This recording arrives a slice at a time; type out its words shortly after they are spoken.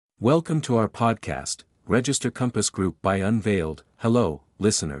Welcome to our podcast, Registercompass Group by Unveiled. Hello,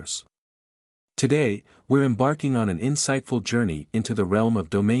 listeners. Today, we're embarking on an insightful journey into the realm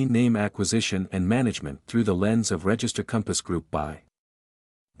of domain name acquisition and management through the lens of Registercompass Group by.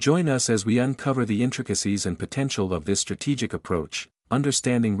 Join us as we uncover the intricacies and potential of this strategic approach,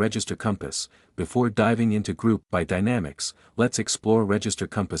 understanding Registercompass. Before diving into Group by dynamics, let's explore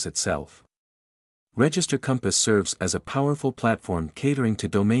Registercompass itself. Registercompass serves as a powerful platform catering to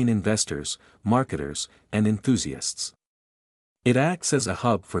domain investors, marketers, and enthusiasts. It acts as a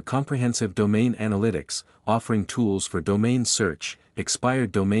hub for comprehensive domain analytics, offering tools for domain search,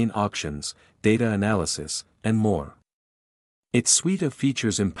 expired domain auctions, data analysis, and more. Its suite of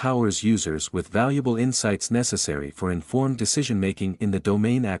features empowers users with valuable insights necessary for informed decision-making in the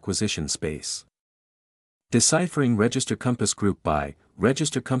domain acquisition space. Deciphering Registercompass Group by.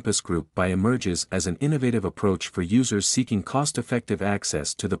 Registercompass Group by emerges as an innovative approach for users seeking cost-effective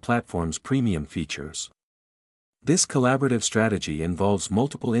access to the platform's premium features. This collaborative strategy involves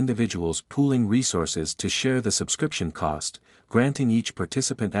multiple individuals pooling resources to share the subscription cost, granting each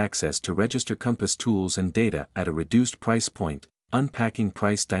participant access to Registercompass tools and data at a reduced price point. Unpacking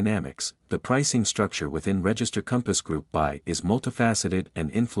price dynamics. The pricing structure within Registercompass Group by is multifaceted and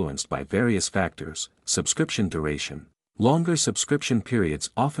influenced by various factors. Subscription duration. Longer subscription periods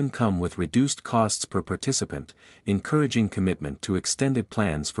often come with reduced costs per participant, encouraging commitment to extended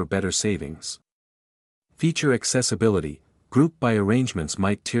plans for better savings. Feature accessibility. Group by arrangements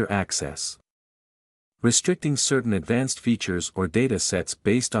might tier access, restricting certain advanced features or data sets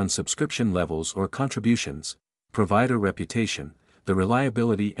based on subscription levels or contributions. Provider reputation. The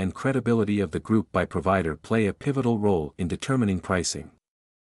reliability and credibility of the group by provider play a pivotal role in determining pricing.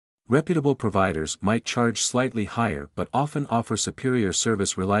 Reputable providers might charge slightly higher but often offer superior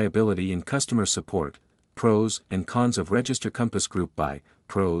service reliability in customer support. Pros and cons of Registercompass Group by.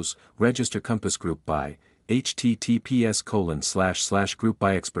 Pros. Registercompass Group by.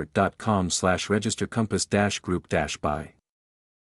 https://groupbyexpert.com/registercompass-group-by